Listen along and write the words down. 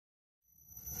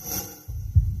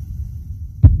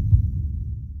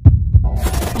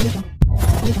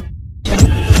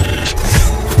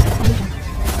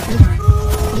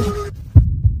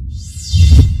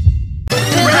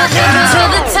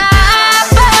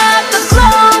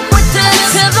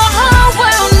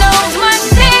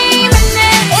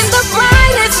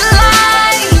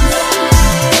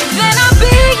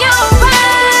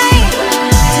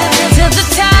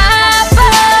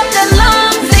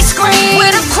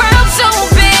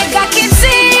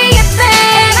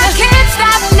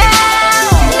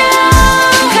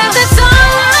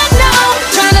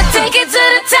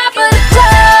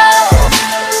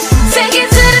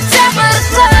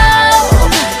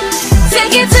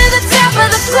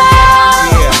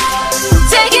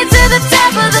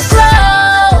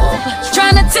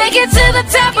to the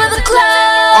top of the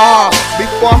club.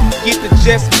 Before I forget to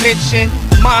just mention,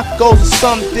 my goals are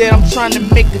something that I'm trying to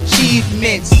make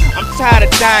achievements. I'm tired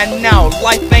of dying out,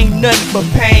 life ain't nothing but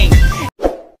pain.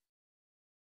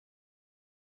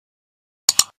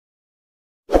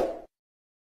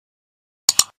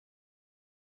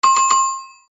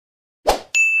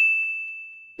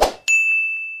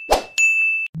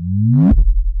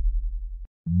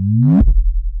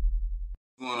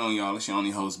 What's going on, y'all? It's your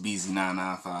only host,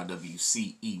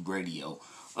 BZ995WCE Radio.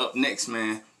 Up next,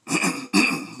 man,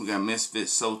 we got Misfit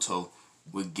Soto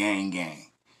with Gang Gang.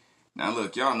 Now,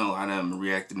 look, y'all know how I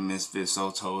reacted to Misfit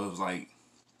Soto. It was like,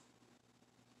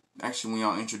 actually, when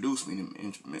y'all introduced me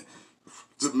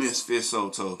to Misfit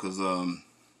Soto, because,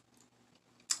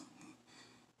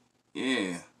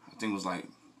 yeah, I think it was like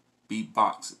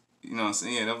Beatbox. You know what I'm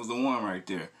saying? Yeah, that was the one right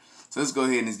there. So let's go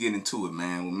ahead and let's get into it,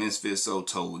 man, with Misfit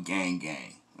Soto with Gang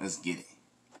Gang. Let's get it.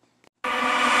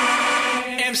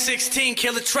 M16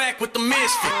 kill a track with the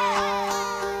Misfit.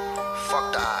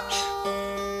 Fuck the ops.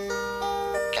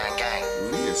 Gang gang.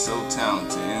 He is so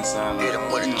talented inside. Hit him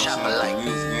with a chopper like.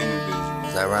 Music individual.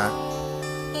 Is that right?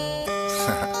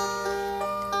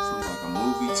 Seems like a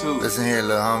movie too. Listen here,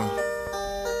 little homie.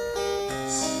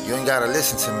 You ain't gotta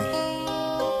listen to me.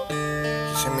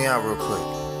 Just hear me out real quick.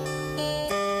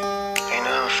 Ain't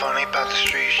nothing funny about the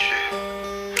street shit.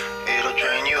 It'll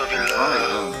drain you of your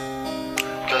love.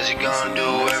 Cause you gonna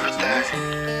do everything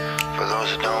for those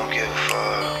that don't give a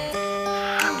fuck.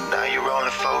 Now you're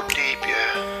rolling 4 deep,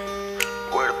 yeah.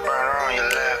 With a burner on your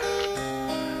lap.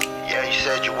 Yeah, you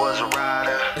said you was a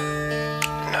rider.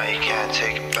 Now you can't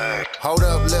take it back. Hold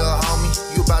up, little homie.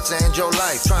 You about to end your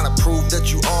life. Trying to prove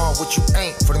that you are what you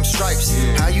ain't for them stripes.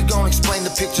 How you gonna explain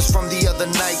the pictures from the other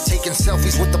night? Taking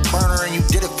selfies with the burner and you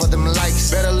did it for them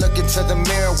likes. Better look into the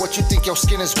mirror. What you think your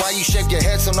skin is? Why you shake your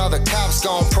head so now the cops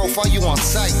gon' profile you on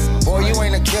sight? Boy, you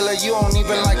ain't a killer. You don't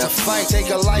even like to fight.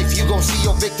 Take a life. You gon' see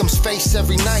your victim's face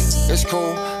every night. It's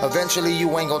cool. Eventually you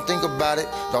ain't gon' think about it.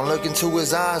 Don't look into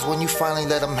his eyes when you finally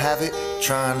let him have it.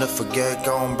 Trying to forget,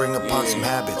 go and bring upon some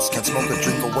habits. Can't smoke or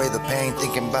drink away the pain,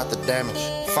 thinking about the damage.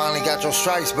 Finally got your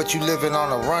stripes, but you living on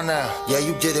a run now. Yeah,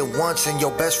 you did it once and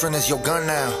your best friend is your gun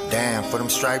now. Damn, for them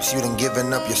stripes you done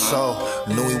given up your soul.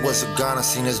 Knew he was a gunner,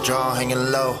 seen his jaw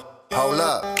hanging low. Hold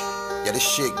up, yeah, this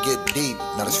shit get deep.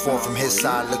 Now there's 4 from his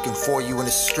side looking for you in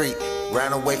the street.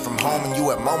 Ran away from home and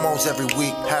you at Momo's every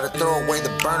week. Had to throw away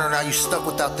the burner, now you stuck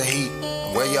without the heat.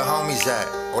 And where your homies at?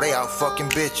 Oh, they out fucking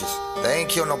bitches. They ain't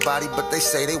kill nobody, but they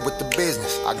say they with the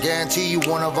business. I guarantee you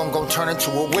one of them gon' turn into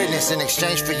a witness. In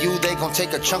exchange for you, they gon'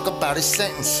 take a chunk about his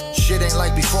sentence. Shit ain't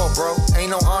like before, bro. Ain't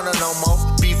no honor no more.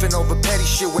 Beefing over petty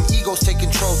shit when egos take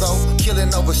control, though.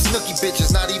 Killing over snooky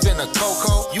bitches, not even a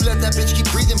cocoa. You let that bitch keep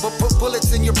breathing, but put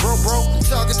bullets in your bro.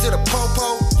 Talking to the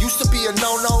popo. Used to be a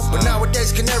no-no, but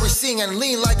nowadays canary sing and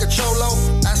lean like a cholo.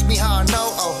 Ask me how I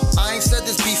know, oh, I ain't said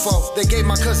this before. They gave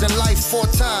my cousin life 4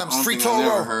 times, free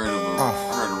Toro. Heard of him. I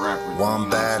heard a rapper. One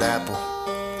bad apple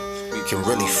can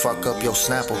really fuck up your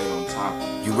snapple.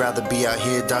 You rather be out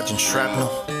here dodging shrapnel?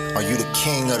 Are you the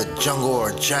king of the jungle or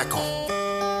a jackal?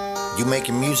 You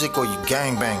making music or you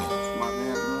gang banging?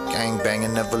 Gang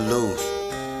banging never lose.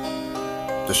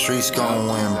 The streets gon'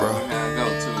 win, bro.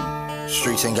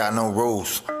 Streets ain't got no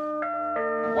rules.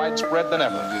 Widespread than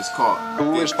ever.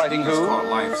 Who is fighting who?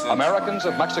 Americans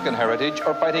of Mexican heritage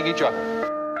are fighting each other.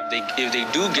 If they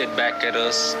do get back at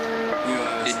us,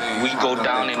 we go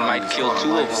down and might kill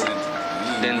 2 of them.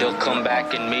 Then they'll come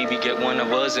back and maybe get 1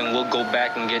 of us, and we'll go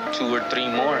back and get 2 or 3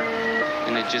 more.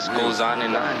 And it just goes on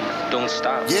and on. Don't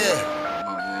stop. Yeah.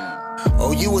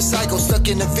 Oh, you a psycho, stuck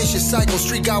in a vicious cycle.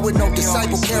 Street guy with no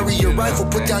disciple. Carry your rifle,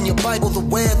 put down your Bible. The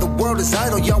way of the world is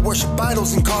idle. Y'all worship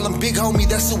idols and call them big homie.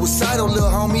 That's suicidal, little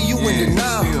homie. You in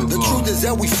denial. The truth is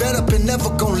that we fed up and never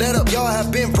gon' let up. Y'all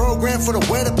have been programmed for the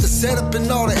wet up, the setup,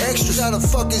 and all the extras. How the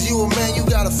fuck is you a man? You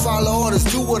gotta follow orders.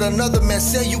 Do what another man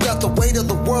said. You got the weight of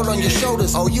the world on your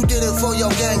shoulders. Oh, you did it for your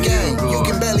gang gang. You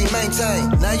can barely maintain.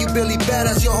 Now you Billy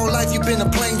Badass. Your whole life you been a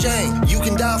plain Jane. You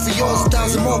can die for yours,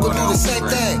 1,000 more go do the same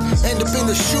thing. End up in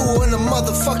the shoe or in the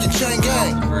motherfucking chain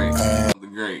gang. The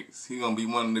greats. He gonna be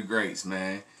one of the greats,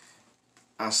 man.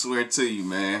 I swear to you,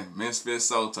 man. Misfit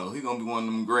Soto, he gonna be one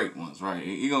of them great ones, right?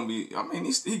 He gonna be. I mean,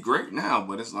 he's great now,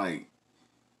 but it's like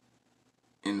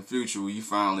in the future when you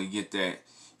finally get that,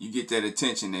 you get that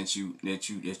attention that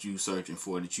you searching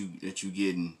for, that you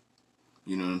getting.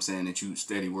 You know what I'm saying? That you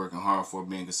steady working hard for,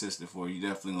 being consistent for. You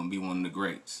definitely gonna be one of the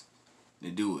greats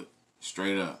that do it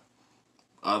straight up.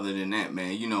 Other than that,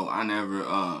 man, you know, I never,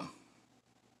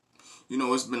 you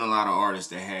know, it's been a lot of artists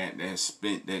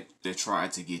that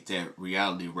tried to get that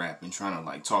reality rap and trying to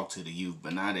like talk to the youth,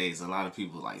 but nowadays a lot of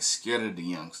people like scared of the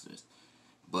youngsters.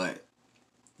 But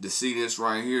to see this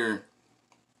right here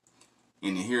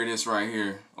and to hear this right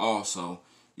here also,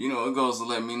 you know, it goes to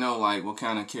let me know like what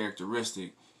kind of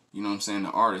characteristic, you know what I'm saying,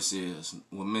 the artist is,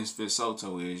 what Misfit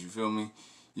Soto is, you feel me?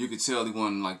 You could tell he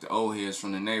wasn't like the old heads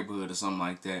from the neighborhood or something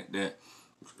like that, that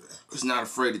was not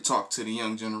afraid to talk to the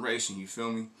young generation, you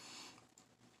feel me?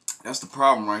 That's the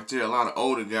problem right there. A lot of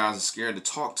older guys are scared to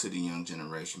talk to the young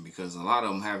generation because a lot of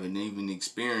them haven't even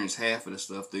experienced half of the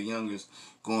stuff the youngest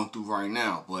going through right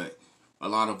now, but a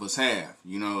lot of us have,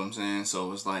 you know what I'm saying?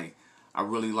 So it's like, I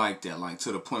really like that, like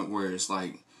to the point where it's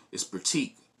like, it's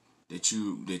critique that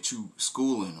you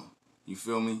schooling them. You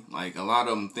feel me? Like a lot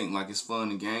of them think like it's fun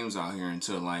and games out here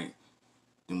until like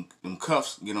them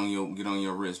cuffs get on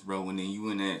your wrist, bro. And then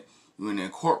you in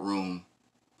that courtroom,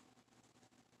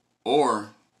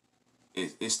 or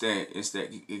it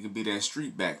could be that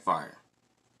street backfire.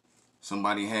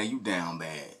 Somebody had you down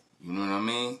bad. You know what I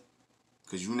mean?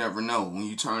 Cause you never know when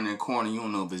you turn that corner. You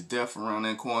don't know if it's death around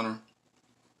that corner.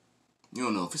 You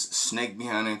don't know if it's a snake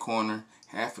behind that corner.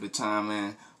 Half of the time,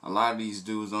 man, a lot of these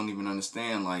dudes don't even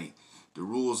understand, like, the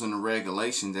rules and the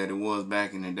regulations that it was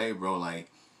back in the day, bro.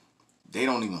 Like, they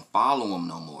don't even follow them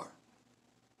no more.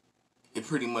 It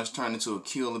pretty much turned into a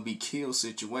kill or be killed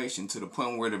situation to the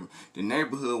point where the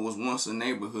neighborhood was once a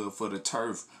neighborhood for the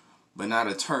turf, but now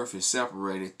the turf is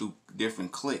separated through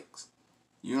different cliques.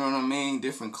 You know what I mean?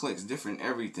 Different cliques, different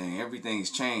everything.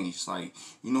 Everything's changed. Like,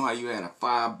 you know how you had a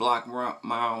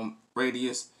 5-block-mile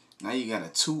radius? Now you got a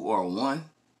 2 or a 1.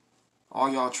 All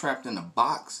y'all trapped in a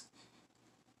box.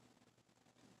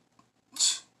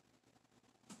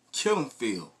 Killing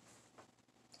field.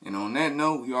 And on that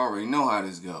note, you already know how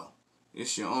this go.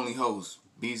 It's your only host,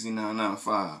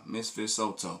 BZ995, Misfit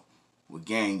Soto, with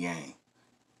Gang Gang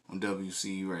on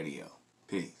WCE Radio.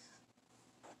 Peace.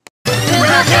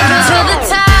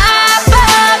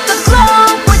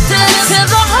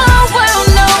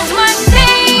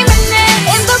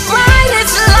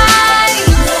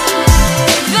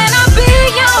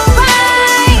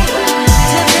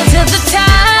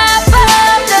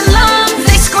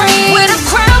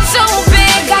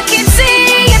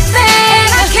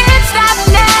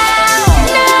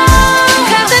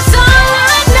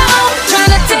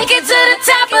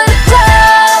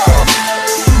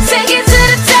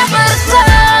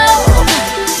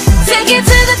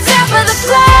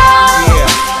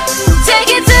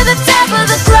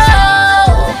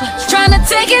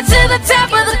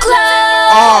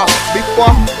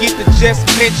 Before I forget to just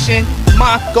mention,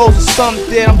 my goals are something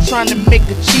that I'm trying to make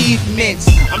achievements.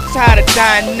 I'm tired of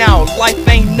dying out, life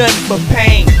ain't nothing but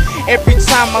pain. Every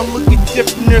time I look at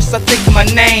different nurse, I think of my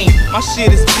name. My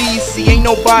shit is BC, ain't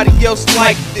nobody else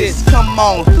like this. Come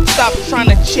on, stop trying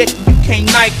to check, you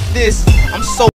can't like this. I'm so